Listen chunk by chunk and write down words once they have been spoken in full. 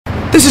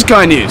This is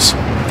Sky News.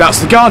 That's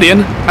The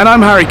Guardian, and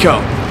I'm Harry Cole.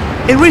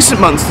 In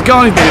recent months, The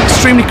Guardian has been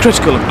extremely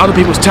critical of other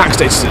people's tax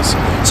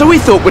statuses, so we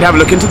thought we'd have a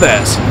look into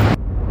theirs.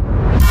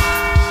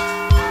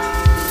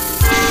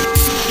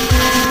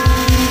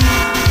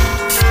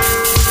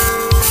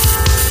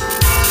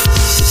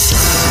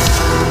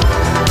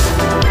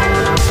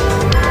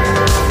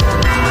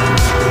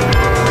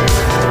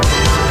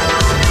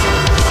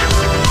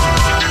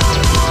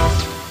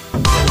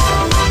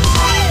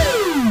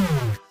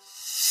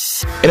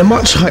 In a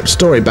much-hyped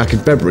story back in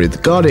February, The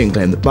Guardian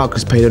claimed that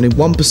Barclays paid only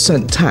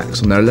 1%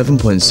 tax on their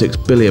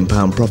 £11.6 billion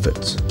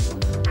profits.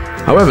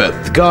 However,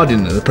 The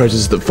Guardian and the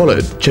processes that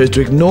followed chose to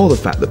ignore the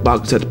fact that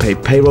Barclays had to pay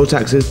payroll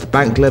taxes, the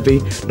bank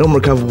levy,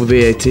 non-recoverable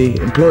VAT,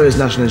 employers'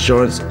 national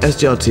insurance,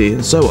 SGRT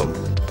and so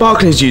on.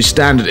 Barclays used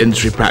standard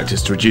industry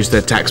practice to reduce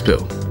their tax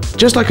bill,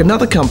 just like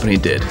another company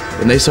did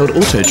when they sold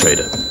Auto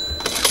Trader.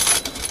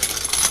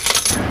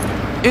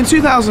 In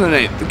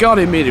 2008, the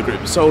Guardian Media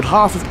Group sold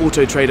half of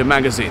Auto Trader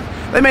magazine.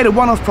 They made a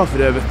one-off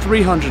profit of over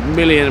 £300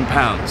 million.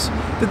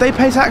 Did they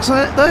pay tax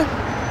on it, though?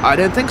 I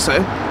don't think so.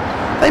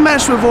 They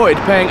managed to avoid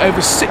paying over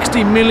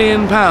 £60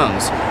 million,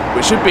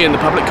 which should be in the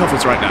public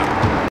coffers right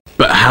now.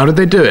 But how did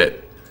they do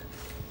it?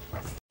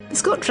 The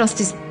Scott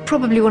Trust is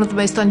probably one of the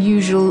most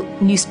unusual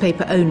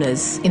newspaper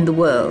owners in the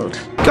world.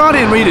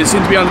 Guardian readers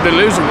seem to be under the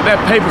illusion that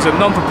their paper's a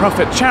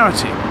non-for-profit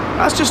charity.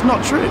 That's just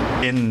not true.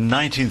 In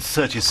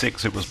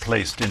 1936 it was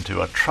placed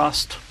into a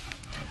trust,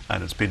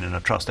 and it's been in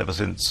a trust ever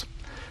since.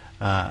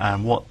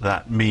 And what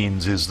that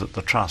means is that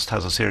the trust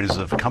has a series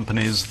of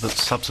companies that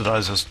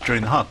subsidise us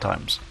during the hard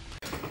times.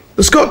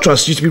 The Scott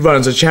Trust used to be run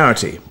as a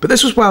charity, but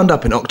this was wound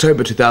up in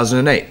October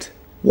 2008.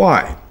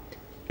 Why?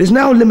 It is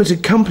now a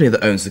limited company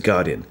that owns The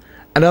Guardian,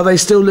 and are they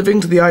still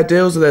living to the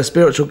ideals of their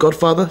spiritual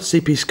godfather,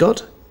 C.P.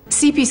 Scott?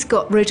 C.P.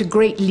 Scott wrote a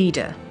great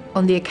leader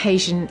on the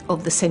occasion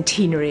of the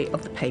centenary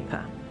of the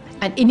paper.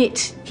 And in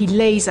it, he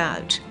lays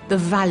out the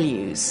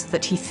values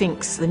that he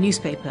thinks the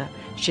newspaper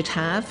should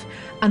have,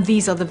 and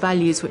these are the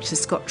values which the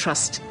Scott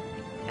Trust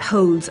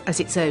holds as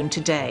its own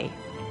today.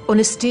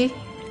 Honesty,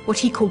 what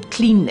he called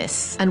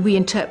cleanness, and we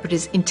interpret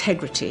as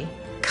integrity,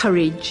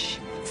 courage,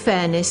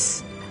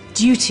 fairness,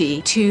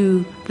 duty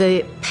to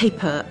the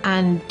paper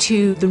and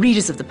to the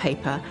readers of the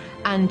paper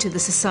and to the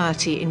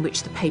society in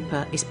which the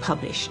paper is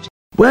published.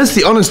 Where's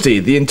the honesty,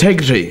 the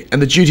integrity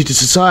and the duty to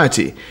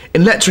society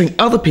in lecturing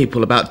other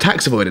people about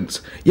tax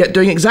avoidance, yet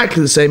doing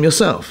exactly the same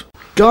yourself?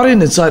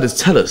 Guardian insiders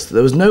tell us that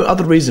there was no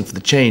other reason for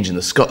the change in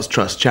the Scots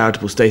Trust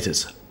charitable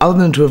status, other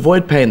than to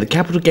avoid paying the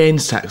capital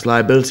gains tax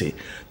liability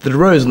that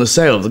arose on the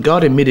sale of the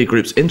Guardian Media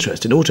Group's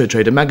interest in Auto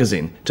Trader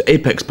magazine to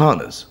Apex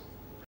partners.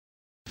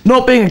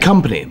 Not being a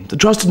company, the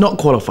Trust did not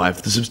qualify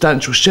for the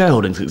substantial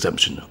shareholdings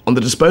exemption on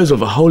the disposal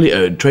of a wholly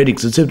owned trading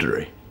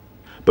subsidiary.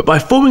 But by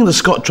forming the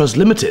Scott Trust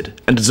Limited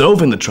and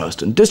dissolving the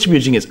trust and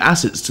distributing its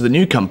assets to the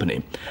new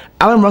company,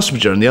 Alan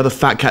Rusbridger and the other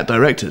Fat Cat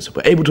directors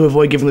were able to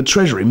avoid giving the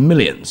Treasury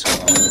millions.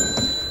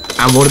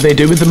 And what did they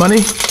do with the money?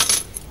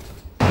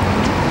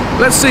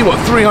 Let's see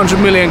what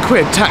 300 million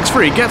quid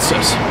tax-free gets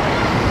us.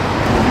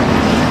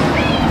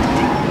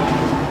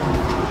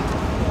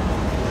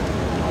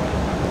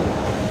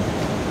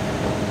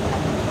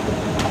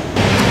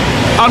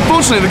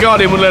 Unfortunately, the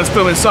Guardian wouldn't let us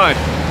film inside.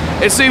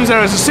 It seems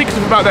there is a secret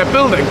about their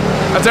building,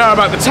 and there are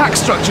about the tax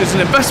structures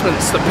and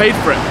investments that paid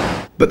for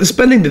it. But the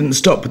spending didn't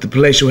stop with the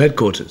palatial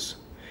headquarters.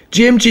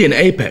 GMG and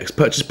Apex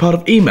purchased part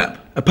of EMAP,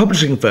 a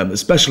publishing firm that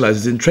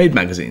specialises in trade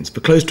magazines, for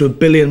close to £1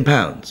 billion.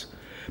 But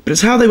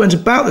it's how they went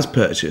about this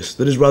purchase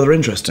that is rather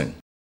interesting.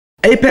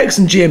 Apex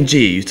and GMG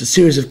used a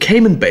series of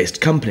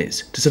Cayman-based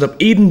companies to set up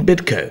Eden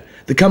Bidco,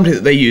 the company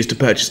that they used to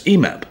purchase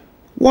EMAP.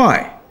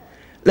 Why?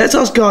 Let's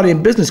ask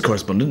Guardian business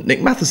correspondent Nick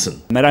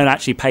Matheson. They don't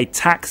actually pay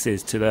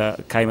taxes to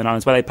the Cayman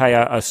Islands, but they pay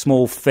a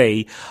small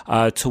fee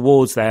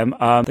towards them.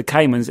 The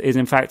Caymans is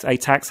in fact a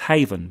tax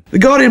haven. The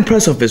Guardian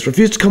press office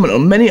refused to comment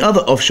on many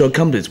other offshore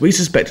companies we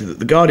suspected that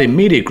the Guardian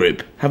Media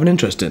Group have an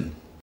interest in.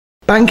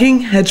 Banking,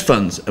 hedge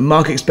funds and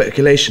market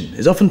speculation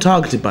is often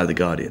targeted by the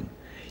Guardian.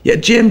 Yet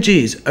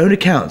GMG's own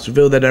accounts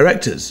reveal their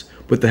directors,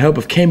 with the help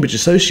of Cambridge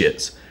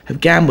associates, have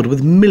gambled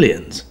with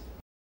millions.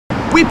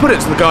 We put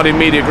it to the Guardian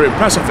Media Group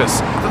press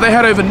office that they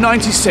had over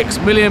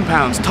 £96 million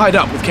tied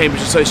up with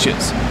Cambridge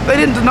associates. They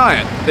didn't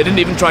deny it. They didn't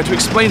even try to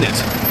explain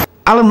it.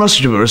 Alan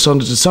Rusbridger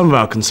responded to some of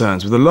our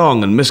concerns with a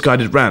long and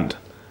misguided rant.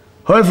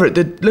 However, it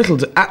did little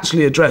to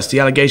actually address the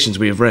allegations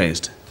we have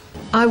raised.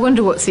 I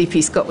wonder what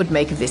C.P. Scott would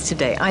make of this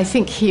today. I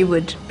think he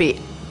would be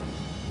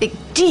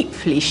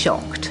deeply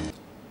shocked.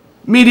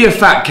 Media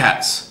fat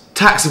cats,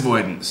 tax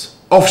avoidance,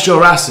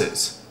 offshore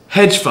assets,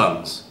 hedge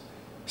funds.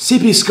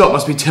 C.P. Scott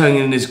must be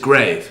turning in his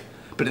grave.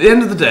 But at the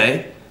end of the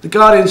day, the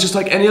Guardian's just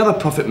like any other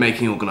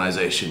profit-making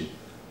organisation,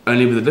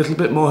 only with a little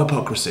bit more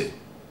hypocrisy.